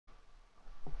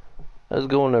How's it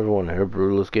going, everyone? Here,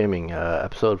 Brutalist Gaming,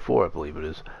 episode 4, I believe it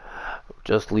is.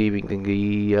 Just leaving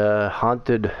the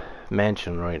haunted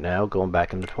mansion right now, going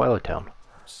back into Twilight Town.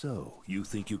 So, you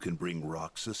think you can bring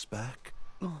Roxas back?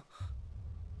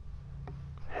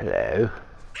 Hello.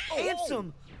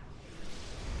 Ansem!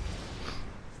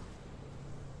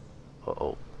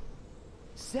 Uh-oh.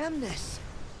 Xemnas!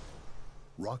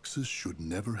 Roxas should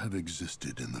never have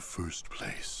existed in the first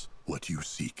place. What you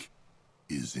seek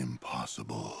is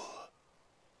impossible.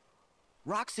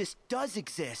 Roxas does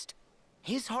exist.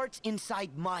 His heart's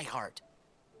inside my heart.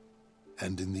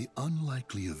 And in the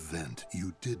unlikely event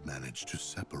you did manage to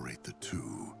separate the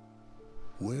two,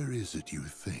 where is it you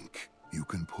think you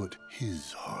can put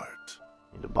his heart?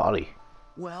 In the body.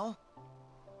 Well,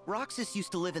 Roxas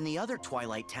used to live in the other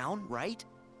Twilight Town, right?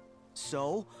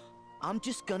 So, I'm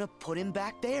just gonna put him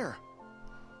back there.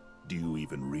 Do you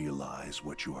even realize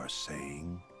what you are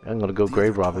saying? I'm gonna go The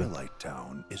grave other robbing. Twilight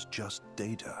Town is just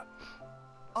data.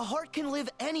 A heart can live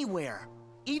anywhere,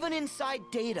 even inside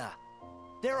Data.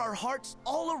 There are hearts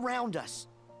all around us.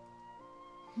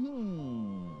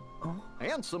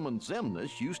 Ansem and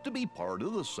Xemnas used to be part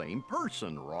of the same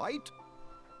person, right?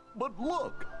 But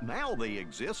look, now they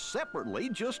exist separately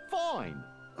just fine.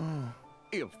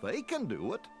 If they can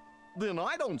do it, then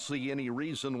I don't see any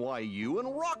reason why you and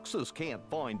Roxas can't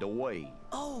find a way.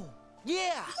 Oh,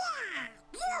 yeah!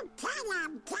 You tell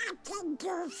him, Captain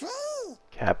Goofy.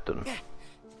 Captain.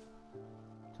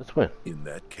 Let's win. In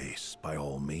that case, by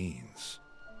all means.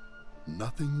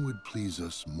 Nothing would please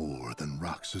us more than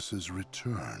Roxas's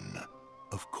return,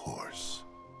 of course.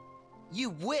 You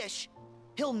wish?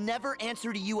 He'll never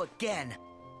answer to you again.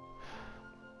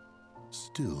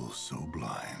 Still so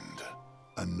blind.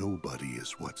 A nobody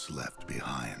is what's left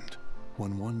behind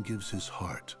when one gives his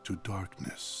heart to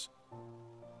darkness.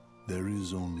 There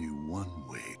is only one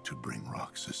way to bring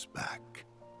Roxas back,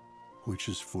 which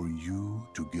is for you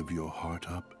to give your heart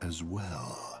up as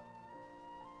well.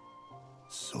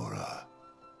 Sora,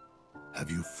 have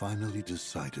you finally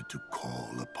decided to call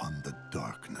upon the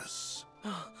darkness?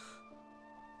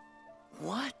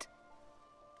 What?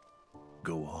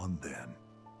 Go on then.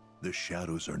 The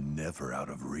shadows are never out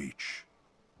of reach.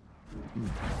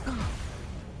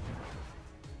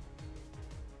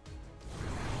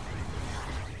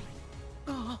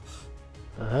 The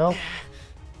hell?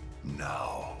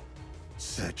 Now,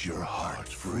 set your heart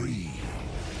free.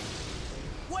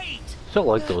 Wait! Still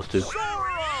like those two.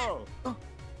 Sora!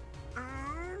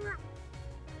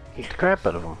 Kick the crap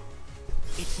out of them.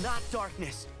 It's not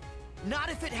darkness. Not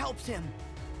if it helps him.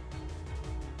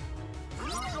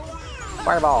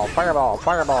 Fireball! Fireball!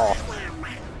 Fireball!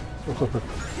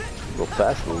 Go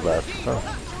fast, little bastard. Huh?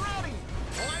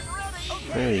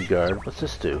 There you go. What's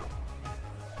this do?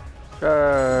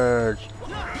 Charge!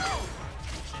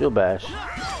 Shield bash.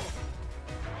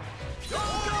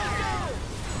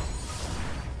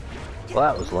 Well,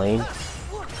 that was lame.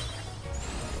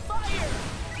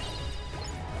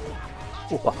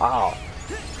 Wow.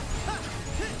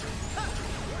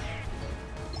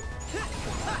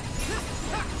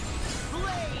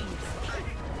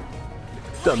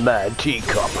 The Mad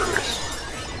Teacuppers.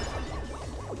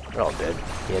 They're all dead.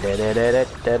 Boing,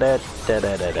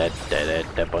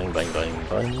 boing, boing,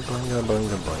 boing, boing, boing,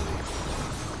 boing.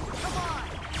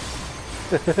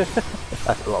 I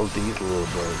love these little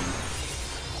birdies.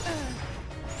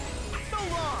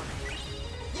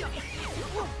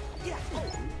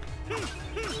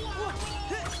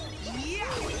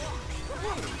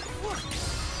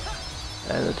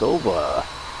 And it's over.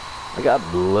 I got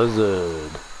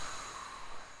Blizzard.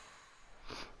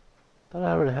 Thought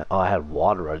I already had. Oh, I had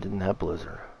water. I didn't have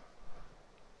Blizzard.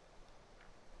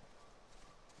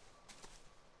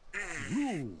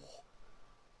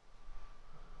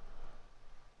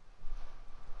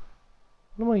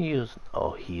 What am I using?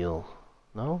 Oh, heal.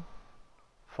 No?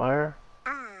 Fire?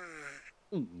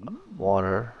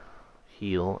 Water.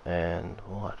 Heal. And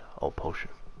what? Oh, potion.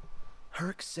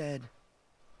 Herc said...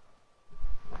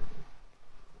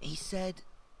 He said,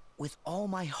 with all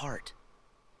my heart.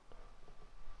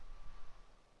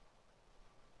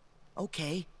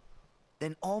 Okay,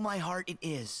 then all my heart it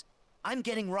is. I'm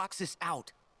getting Roxas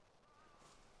out.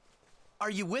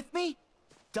 Are you with me?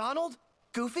 Donald?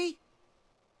 Goofy?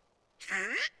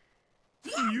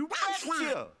 You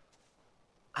betcha!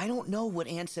 I don't know what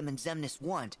Ansem and Xemnas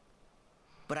want,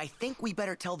 but I think we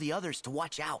better tell the others to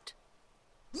watch out.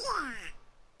 Yeah.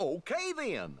 Okay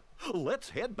then, let's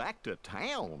head back to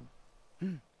town.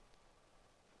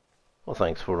 Well,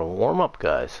 thanks for the warm-up,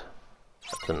 guys.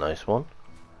 That's a nice one.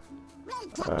 We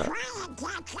can try and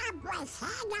catch up with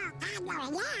Hannah and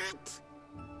Annette.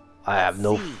 I have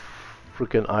no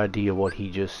freaking idea what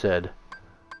he just said.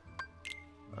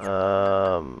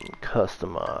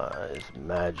 Customize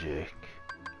magic.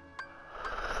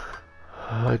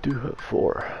 I do have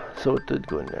 4, so it did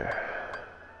go in there.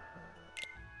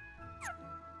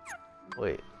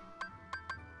 Wait.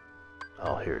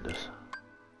 Oh, here it is.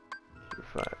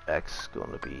 X is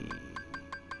going to be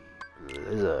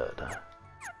Lizard.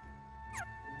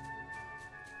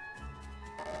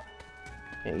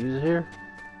 Can't use it here?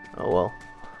 Oh well.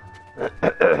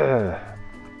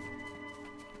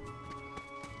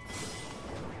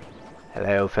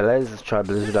 Hello fellas, let's try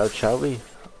Blizzard out, shall we?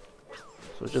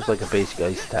 So it's just like a basic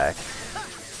ice attack.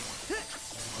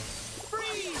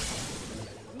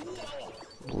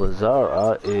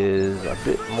 Blizzara is a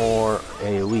bit more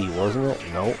AoE, wasn't it?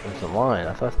 Nope, it's a line.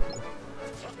 I thought...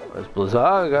 Where's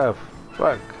Blizzaga?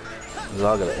 Fuck.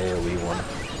 Blizzaga got an AoE one.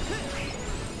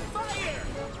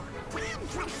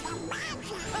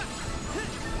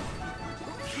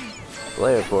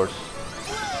 Flare Force.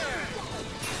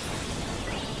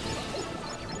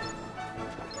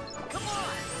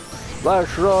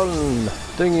 Flash run!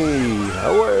 Thingy!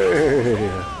 Away!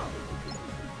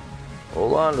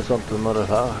 Hold on to something,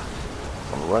 motherfucker.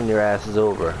 I'm gonna run your asses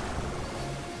over.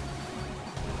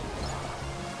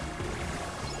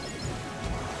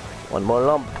 One more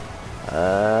lump.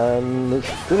 And let's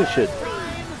finish it.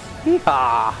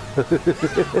 Yeehaw!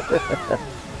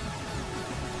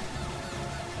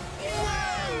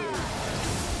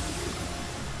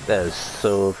 That is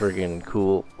so freaking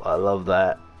cool. I love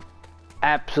that.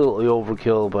 Absolutely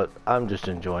overkill, but I'm just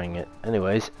enjoying it.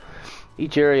 Anyways,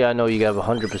 each area I know you have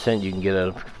 100% you can get out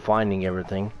of finding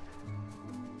everything.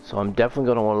 So I'm definitely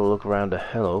going to want to look around to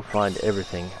hello, find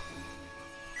everything.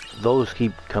 Those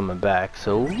keep coming back,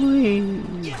 so whee!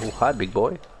 Oh, hi, big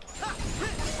boy.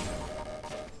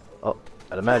 Oh,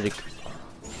 got a magic.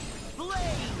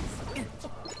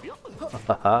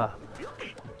 Haha.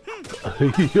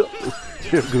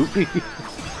 You're goofy.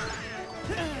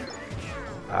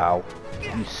 Ow.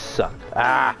 You suck.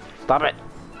 Ah! Stop it!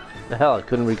 The hell, I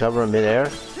couldn't recover in midair?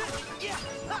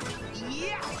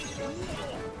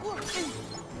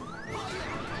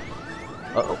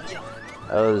 Uh-oh.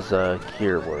 That was,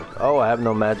 cure work. Oh, I have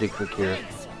no magic for cure.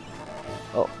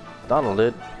 Oh, Donald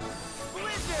did.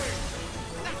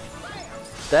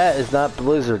 That is not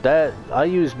Blizzard. That, I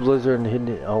used Blizzard and hit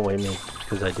it. Oh, wait a minute.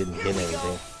 Because I didn't hit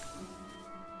anything.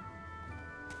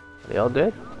 They all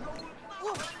dead?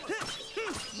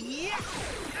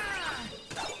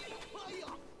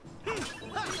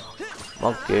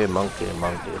 Monkey, monkey,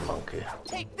 monkey, monkey.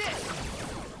 Take this.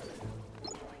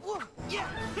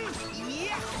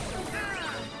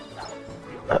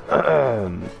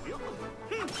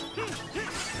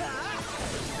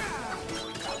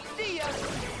 See ya.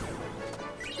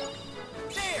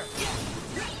 There.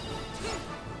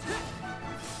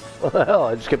 What the hell?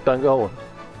 I just kept on going.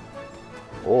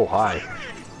 Oh, hi.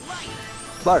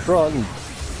 Flash run.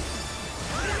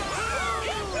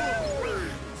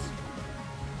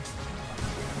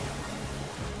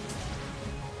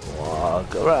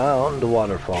 Walk around the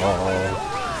waterfall.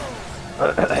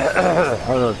 I'm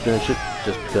gonna finish it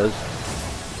just because.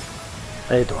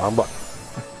 I hit the wrong button.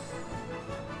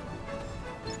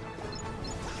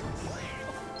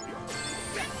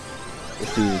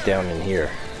 Let's do this down in here.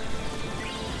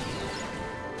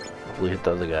 Hopefully hit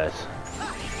the other guys.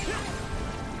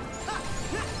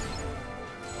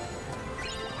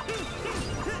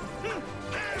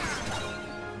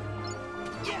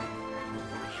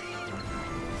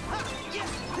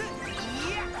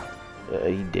 Yeah,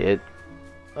 he did.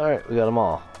 Alright, we got them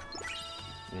all.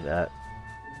 Do that.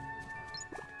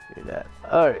 Do that.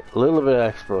 Alright, a little bit of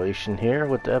exploration here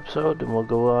with the episode, and we'll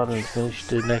go on and finish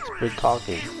the next bit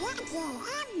talking.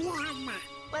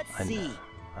 Let's see.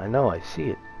 I know, I see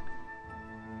it.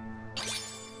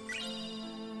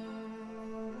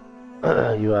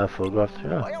 You have photographed?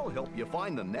 Yeah. I'll help you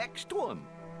find the next one.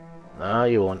 No,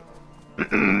 you won't.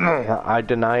 I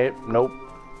deny it. Nope.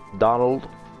 Donald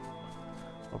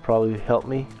will probably help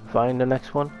me find the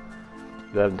next one.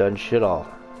 You haven't done shit all.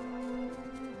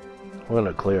 We're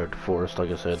gonna clear the forest,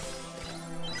 like I said.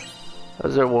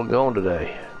 How's everyone going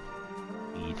today?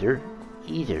 Ether?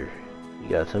 Ether. You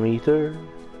got some ether?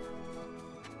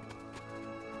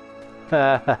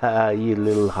 Ha ha ha, you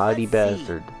little haughty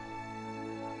bastard.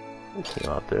 Nothing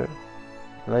out there.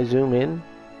 Can I zoom in?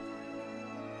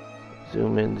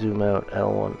 Zoom in, zoom out,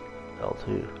 L1,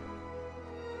 L2.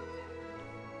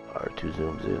 R2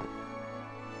 zooms in. You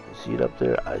see it up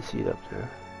there? I see it up there.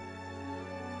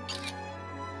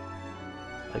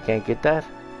 I can't get that?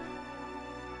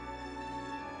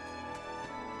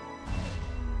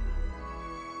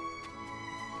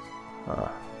 Huh.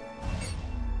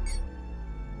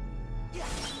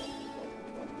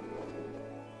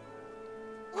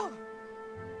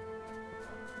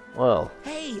 Well,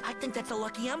 Hey, I think that's a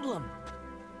lucky emblem.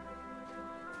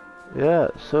 yeah,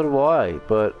 so do I,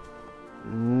 but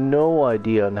no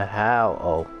idea on how.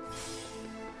 Oh.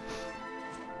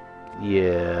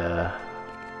 Yeah.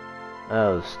 That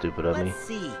was stupid of me. Let's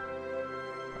see.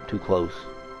 Too close.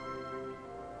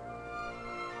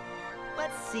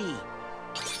 Let's see.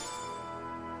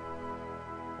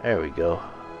 There we go.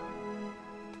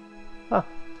 Huh.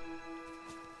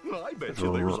 I bet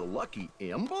you there's a lucky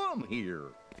emblem here.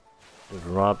 Just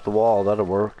run up the wall, that'll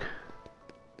work.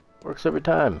 Works every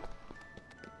time.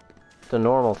 It's a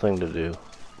normal thing to do.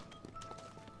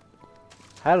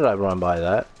 How did I run by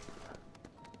that?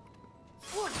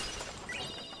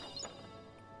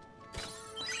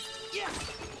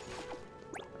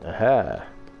 Aha.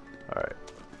 Alright.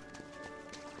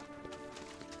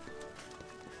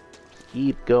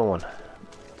 Keep going.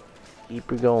 Keep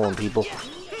her going, people.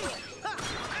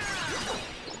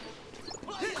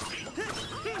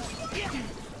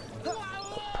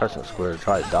 Pressing square to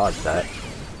try to dodge that.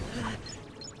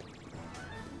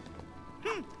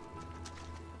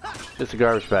 It's a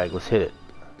garbage bag, let's hit it.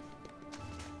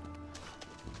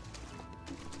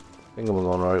 I think I'm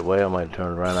going the right way, I might have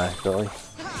turned around accidentally.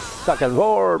 Stuck in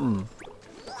form!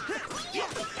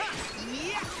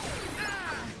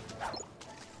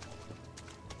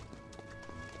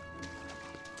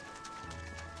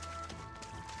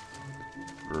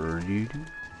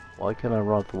 Why can't I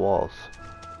run up the walls?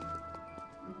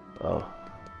 Oh.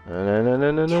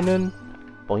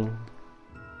 Boing.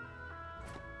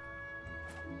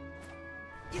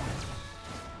 Watch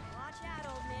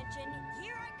out, old mansion.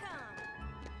 Here I come.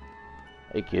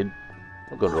 Hey kid,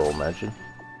 I'll go to the old mansion.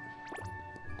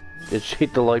 It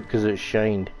shaped the light because it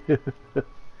shined.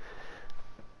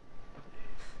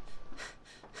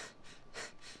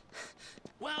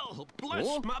 Well, bless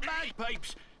my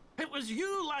bagpipes. It was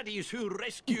you laddies who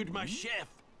rescued my chef.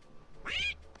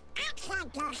 It's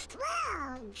Uncle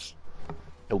Scrooge.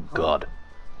 Oh god.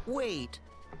 Wait,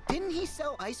 didn't he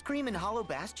sell ice cream in Hollow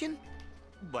Bastion?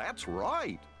 That's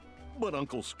right. But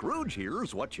Uncle Scrooge here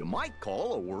is what you might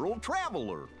call a world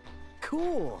traveler.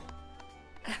 Cool.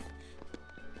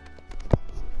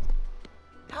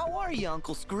 How are you,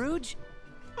 Uncle Scrooge?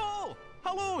 Oh,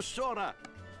 hello, Sora.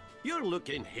 You're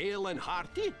looking hale and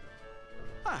hearty.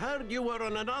 I heard you were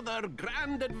on another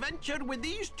grand adventure with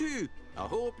these two. I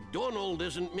hope Donald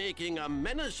isn't making a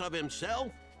menace of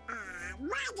himself.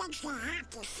 Why did you have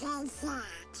to say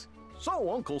that?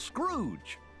 So, Uncle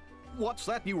Scrooge, what's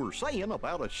that you were saying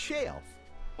about a chef?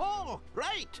 Oh,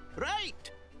 right.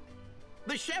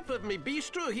 The chef of me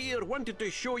bistro here wanted to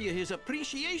show you his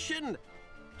appreciation.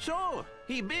 So,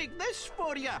 he baked this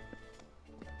for you.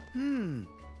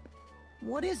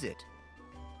 What is it?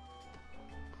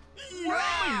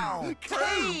 Wow!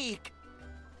 Cake!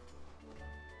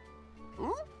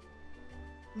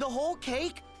 The whole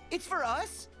cake? It's for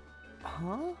us?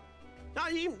 Huh?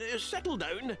 Settle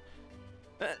down.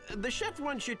 The chef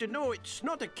wants you to know it's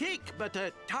not a cake, but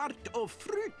a tart of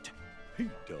fruit. He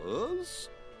does?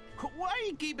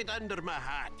 Why keep it under my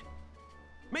hat?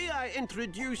 May I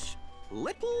introduce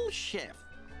Little Chef?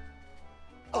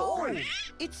 Oh,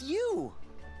 it's you!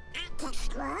 Uncle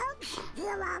Scrooge, you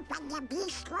opened the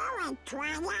bistro in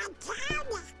Twilight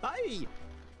Town. Aye.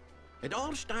 It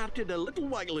all started a little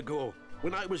while ago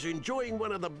when I was enjoying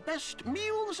one of the best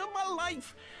meals of my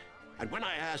life. And when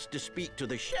I asked to speak to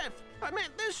the chef, I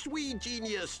met this wee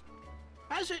genius.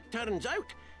 As it turns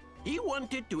out, he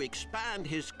wanted to expand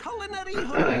his culinary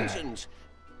horizons.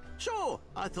 So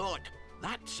I thought,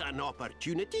 that's an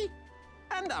opportunity.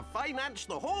 And I financed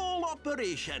the whole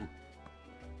operation.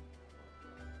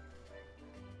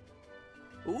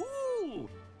 Ooh,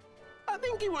 I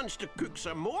think he wants to cook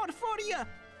some more for you.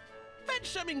 Fetch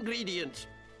some ingredients,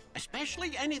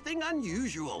 especially anything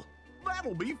unusual.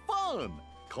 That'll be fun.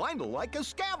 Kinda like a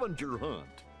scavenger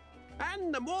hunt.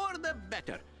 And the more the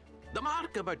better. The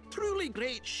mark of a truly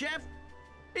great chef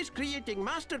is creating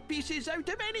masterpieces out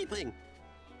of anything.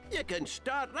 You can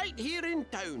start right here in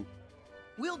town.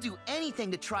 We'll do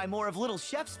anything to try more of Little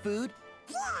Chef's food.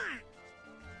 Yeah,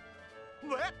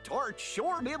 That tart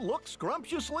sure did look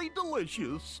scrumptiously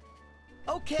delicious.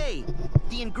 Okay,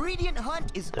 the ingredient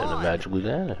hunt is Then it on. magically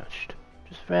vanished.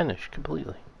 Just vanished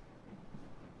completely.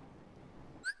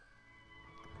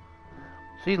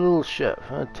 See, Little Chef,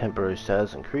 huh? Temporary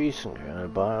status increase and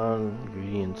granted bond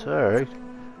ingredients. Alright.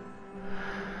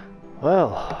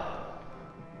 Well,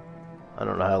 I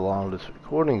don't know how long this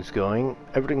recording's going.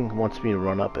 Everything wants me to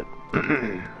run up it.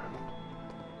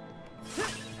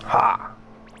 Ha!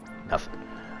 Nothing.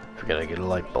 Forget I get a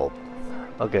light bulb.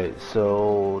 Okay,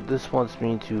 so this wants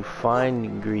me to find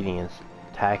ingredients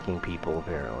attacking people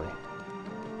apparently.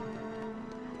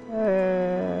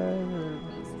 The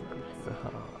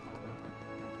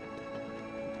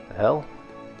hell?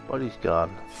 Buddy's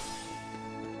gone.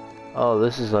 Oh,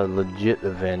 this is a legit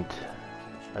event.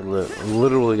 I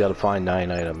literally gotta find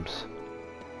 9 items.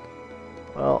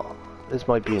 Well, this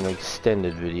might be an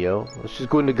extended video. Let's just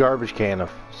go in the garbage can and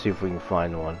see if we can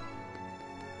find one.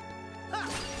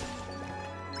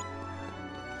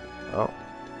 Oh.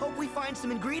 Hope we find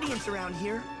some ingredients around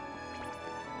here.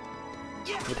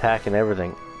 Attacking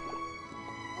everything.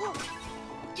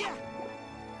 Yeah.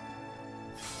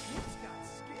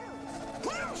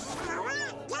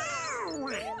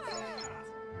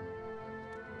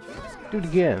 Do it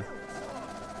again.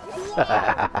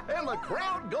 And the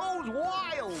crowd goes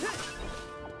wild.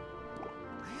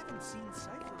 I haven't seen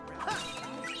Cypher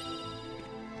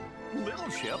around. Little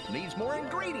Chef needs more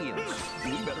ingredients.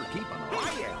 We better keep an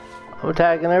eye out. I'm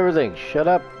attacking everything. Shut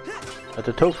up. That's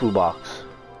a tofu box.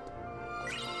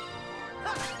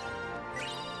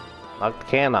 Knock the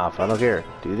can off. I don't care.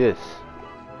 Do this. I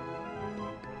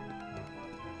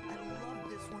loved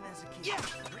this one as a kid.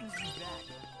 It brings me back.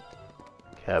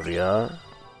 Caviar.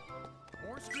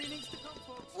 More screenings to come,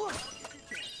 folks.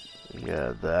 We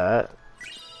got that.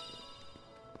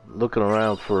 Looking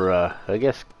around for, I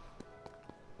guess,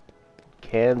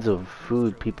 cans of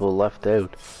food people left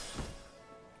out.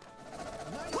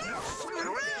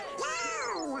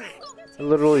 They're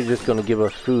literally just gonna give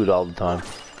us food all the time.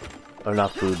 Or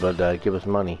not food, but give us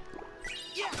money.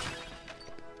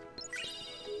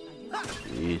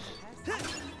 Jeez.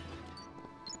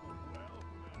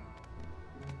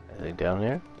 Anything down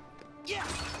here?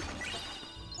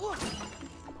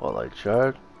 Spotlight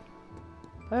shard.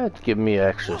 It's giving me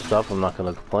extra stuff, I'm not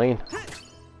gonna complain.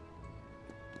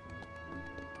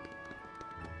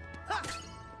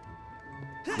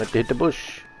 Meant to hit the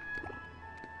bush.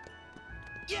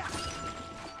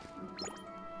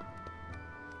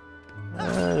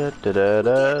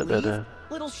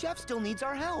 Little Chef still needs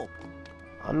our help.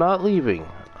 I'm not leaving.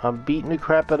 I'm beating the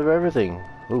crap out of everything.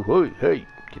 Oh, hey,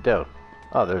 get down.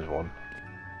 Oh, there's one.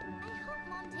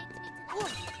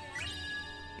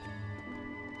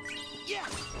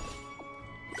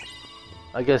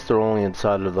 I guess they're only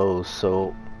inside of those,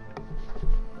 so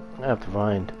I have to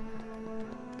find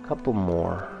a couple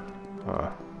more.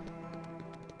 Huh.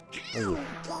 Ooh.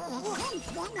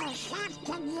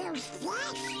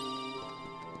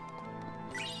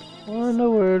 I wonder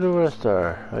where the rest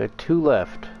are. I had 2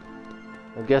 left.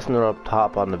 I'm guessing they're up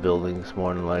top on the buildings,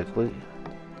 more than likely.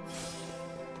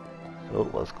 So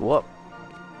let's go up.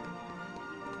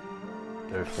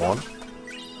 There's one.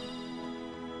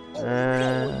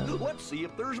 And Let's see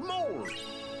if there's more.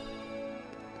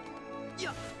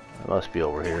 it must be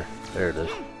over here. There it is.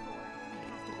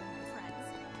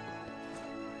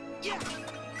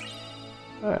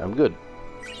 Alright, I'm good.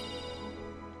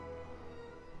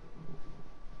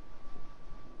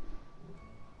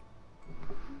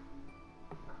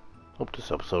 Hope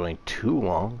this episode ain't too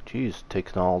long. Jeez, it's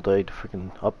taking all day to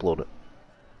freaking upload it.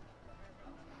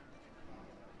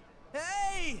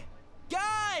 Hey!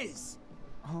 Guys!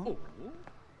 Oh.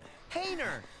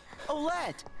 Hayner!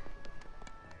 Olette!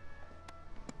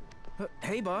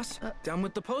 Hey, boss. Done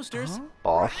with the posters.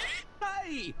 Boss?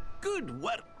 Hey, good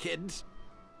work, kids.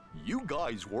 You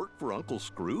guys work for Uncle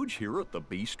Scrooge here at the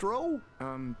bistro?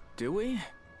 Do we?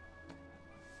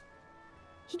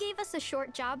 He gave us a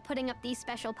short job putting up these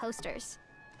special posters.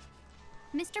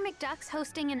 Mr. McDuck's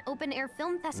hosting an open-air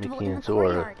film festival Mickey in the and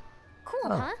Sora. courtyard.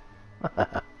 Cool,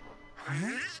 huh?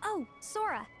 Oh,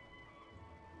 Sora.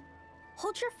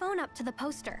 Hold your phone up to the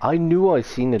poster. I knew I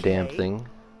seen the damn thing.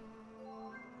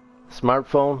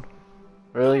 Smartphone?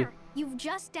 Really? There, you've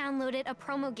just downloaded a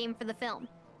promo game for the film.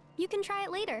 You can try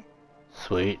it later.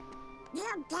 Sweet.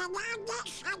 You did all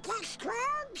this, Uncle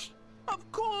Scrooge? Of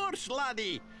course,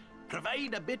 laddie.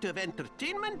 Provide a bit of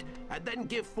entertainment and then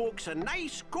give folks a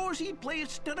nice, cozy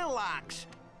place to relax.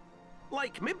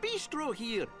 Like my bistro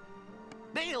here.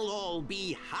 They'll all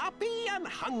be happy and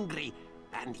hungry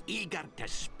and eager to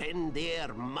spend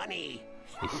their money.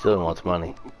 He still wants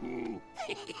money.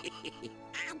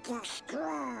 Uncle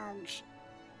Scrooge.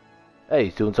 Hey,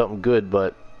 he's doing something good,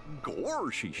 but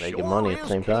Gorsh, he making sure money at the is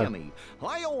same time. canny.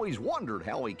 I always wondered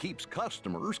how he keeps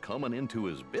customers coming into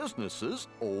his businesses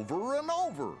over and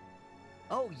over.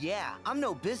 Oh yeah, I'm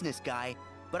no business guy,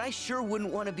 but I sure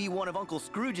wouldn't want to be one of Uncle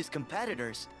Scrooge's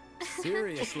competitors.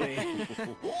 Seriously.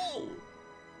 Whoa!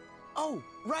 Oh,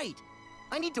 right.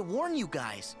 I need to warn you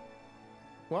guys.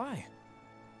 Why?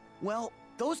 Well,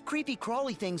 those creepy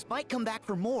crawly things might come back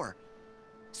for more.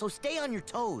 So stay on your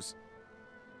toes.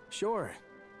 Sure.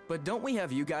 But don't we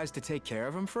have you guys to take care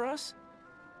of them for us?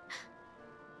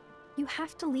 You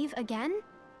have to leave again?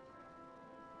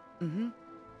 Mm-hmm.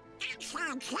 That's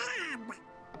our job.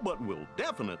 But we'll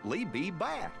definitely be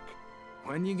back.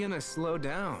 When you gonna slow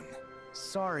down?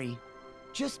 Sorry.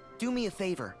 Just do me a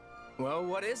favor. Well,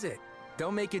 what is it?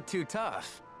 Don't make it too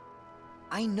tough.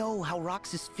 I know how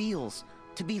Roxas feels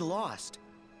to be lost.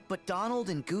 But Donald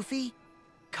and Goofy,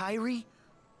 Kairi,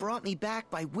 brought me back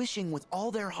by wishing with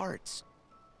all their hearts.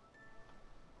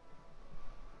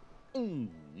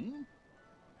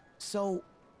 So,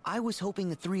 I was hoping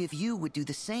the three of you would do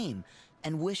the same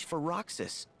and wish for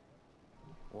Roxas.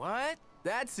 What?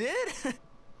 That's it?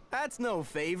 That's no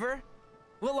favor.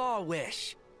 We'll all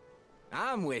wish.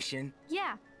 I'm wishing.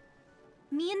 Yeah.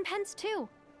 Me and Pence too.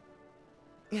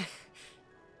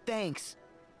 Thanks.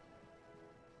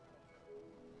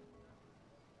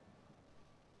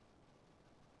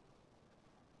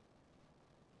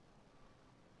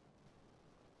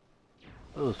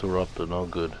 Those are up to no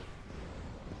good.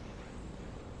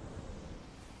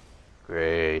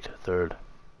 Great, third.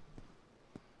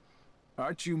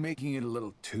 Aren't you making it a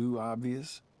little too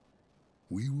obvious?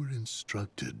 We were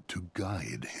instructed to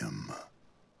guide him.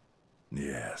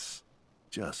 Yes.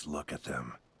 Just look at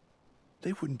them.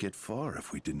 They wouldn't get far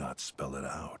if we did not spell it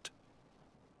out.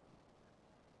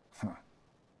 Huh.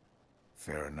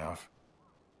 Fair enough.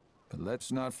 But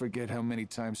let's not forget how many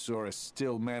times Sora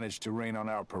still managed to rain on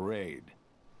our parade.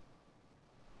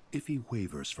 If he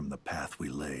wavers from the path we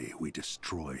lay, we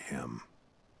destroy him.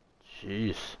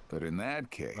 Jeez. But in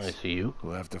that case, I see you.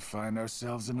 We'll have to find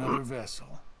ourselves another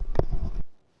vessel.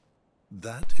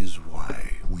 That is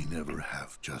why we never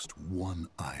have just one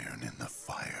iron in the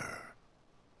fire.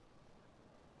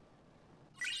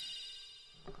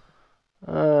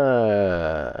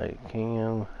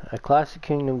 A classic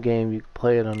Kingdom game, you can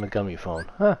play it on the Gummy phone.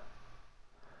 Huh.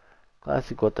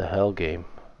 Classic what the hell game.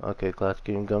 Okay, classic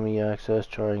Kingdom Gummy access,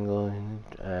 triangle,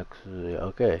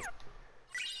 okay.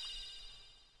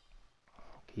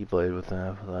 Keyblade with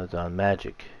an that's on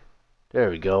magic. There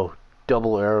we go.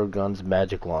 Double arrow guns,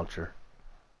 magic launcher.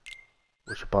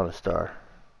 Wish upon a star.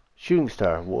 Shooting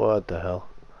star, what the hell?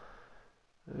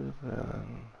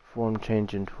 Form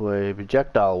change into a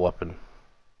projectile weapon.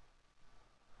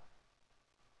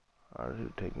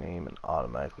 R2 take aim and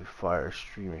automatically fire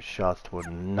streaming shots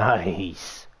toward.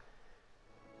 Nice!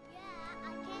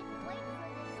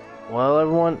 Well,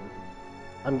 everyone,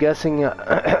 I'm guessing,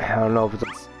 I don't know if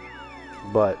it's,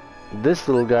 but this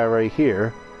little guy right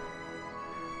here,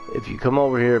 if you come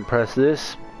over here and press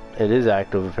this, it is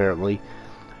active apparently,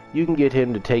 you can get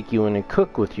him to take you in and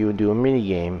cook with you and do a mini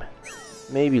game.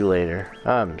 Maybe later.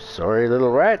 I'm sorry,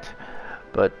 little rat.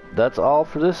 But that's all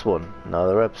for this one.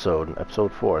 Another episode,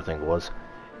 episode 4 I think it was.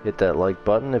 Hit that like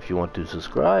button if you want to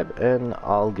subscribe, and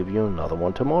I'll give you another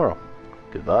one tomorrow.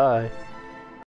 Goodbye.